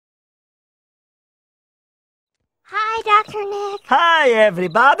Bye, Dr. Nick. Hi,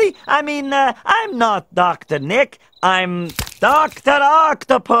 everybody. I'm not Dr. Nick. I'm Dr.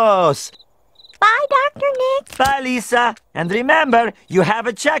 Octopus. Bye, Dr. Nick. Bye, Lisa. And remember, you have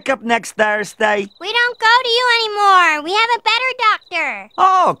a checkup next Thursday. We don't go to you anymore. We have a better doctor.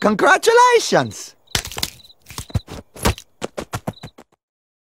 Oh, congratulations.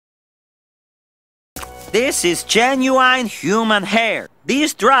 This is genuine human hair.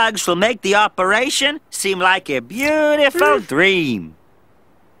 These drugs will make the operation seem like a beautiful dream.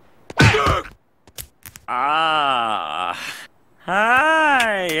 Ah.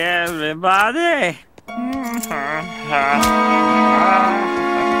 Hi, everybody.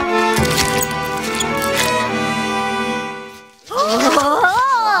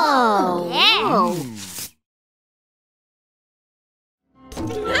 Oh! Yeah.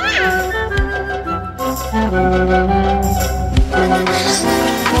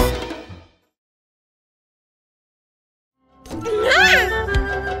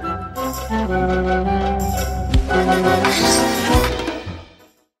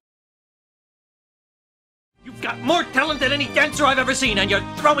 You've got more talent than any dancer I've ever seen, and you're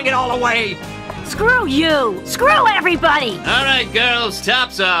throwing it all away! Screw you! Screw everybody! All right, girls,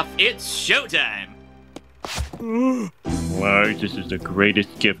 tops off. It's showtime. Why, this is the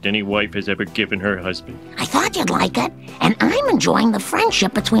greatest gift any wife has ever given her husband. I thought you'd like it, and I'm enjoying the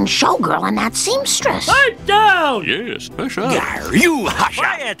friendship between Showgirl and that seamstress. Pipe down! Yes, push up. Gar, you hush up.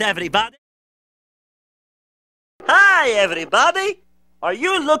 Quiet, everybody. Hi, everybody. Are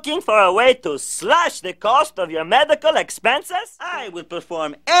you looking for a way to slash the cost of your medical expenses? I will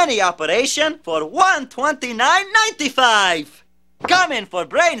perform any operation for $129.95. Come in for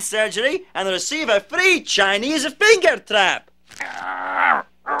brain surgery and receive a free Chinese finger trap.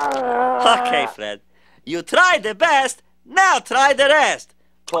 Okay, Fred. You tried the best, now try the rest.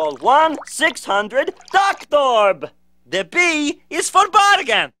 Call 1-600-DOCTORB. The B is for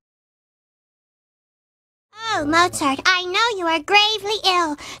bargain. Oh, Mozart, I know you are gravely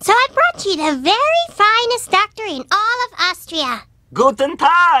ill, so I brought you the very finest doctor in all of Austria. Guten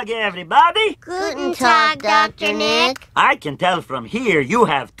Tag, everybody. Guten Tag, Dr. Nick. I can tell from here you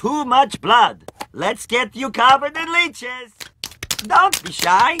have too much blood. Let's get you covered in leeches. Don't be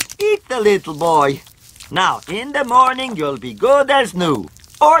shy. Eat the little boy. Now, in the morning, you'll be good as new.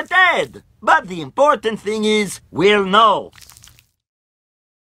 Or dead. But the important thing is, we'll know.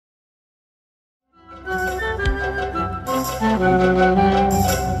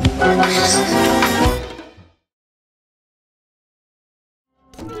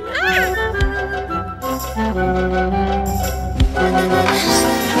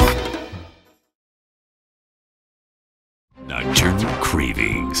 Nocturnal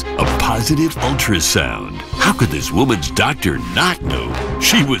cravings, a positive ultrasound. How could this woman's doctor not know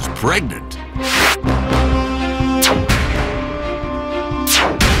she was pregnant?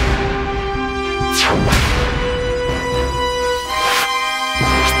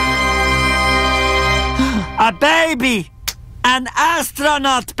 A baby! An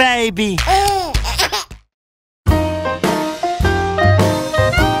astronaut baby!